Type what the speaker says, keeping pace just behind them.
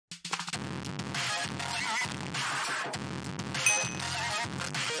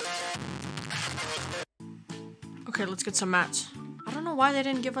Okay, let's get some mats. I don't know why they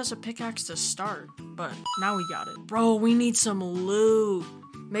didn't give us a pickaxe to start, but now we got it. Bro, we need some loot.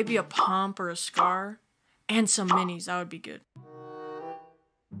 Maybe a pump or a scar. And some minis, that would be good.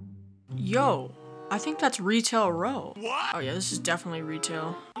 Yo, I think that's retail row. What? Oh yeah, this is definitely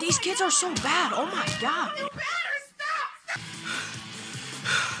retail. These kids are so bad, oh my god. You better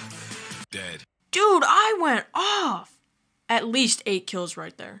stop. Dead. Dude, I went off. At least 8 kills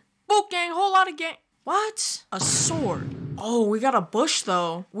right there. Boot gang, whole lot of gang. What? A sword. Oh, we got a bush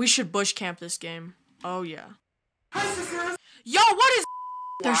though. We should bush camp this game. Oh yeah. Yo, what is?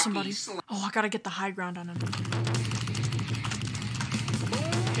 There's somebody. Oh, I gotta get the high ground on him.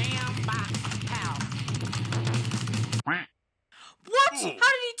 What? How did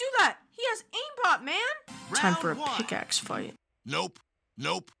he do that? He has aimbot, man. Time for a pickaxe fight. Nope.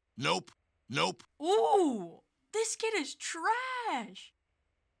 Nope. Nope. Nope. Ooh, this kid is trash.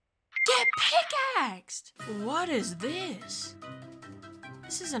 Get pickaxed! What is this?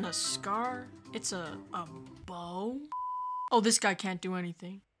 This isn't a scar. It's a bow. Oh, this guy can't do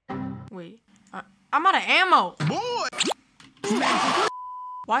anything. Wait, I'm out of ammo. Boy!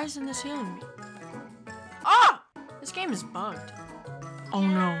 Why isn't this healing me? Ah! This game is bugged. Oh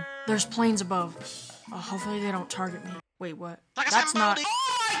no, there's planes above. Oh, hopefully they don't target me. Wait, what? That's not...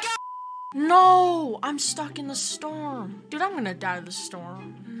 No! I'm stuck in the storm. Dude, I'm gonna die to the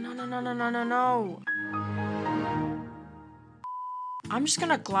storm. No. I'm just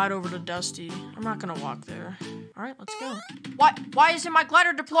gonna glide over to Dusty. I'm not gonna walk there. Alright, let's go. Why isn't my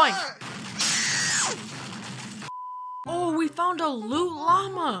glider deploying? Oh, we found a loot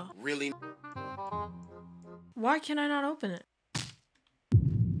llama. Really? Why can I not open it?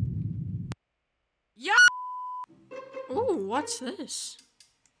 Yeah! Ooh, what's this?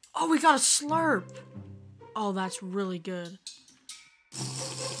 Oh, we got a slurp. Oh, that's really good.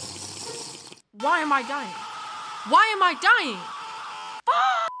 Why am I dying? Why am I dying?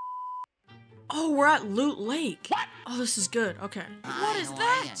 Oh, we're at Loot Lake. What? Oh, this is good. Okay. What is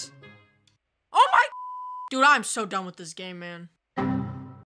that? Oh my... Dude, I'm so done with this game, man.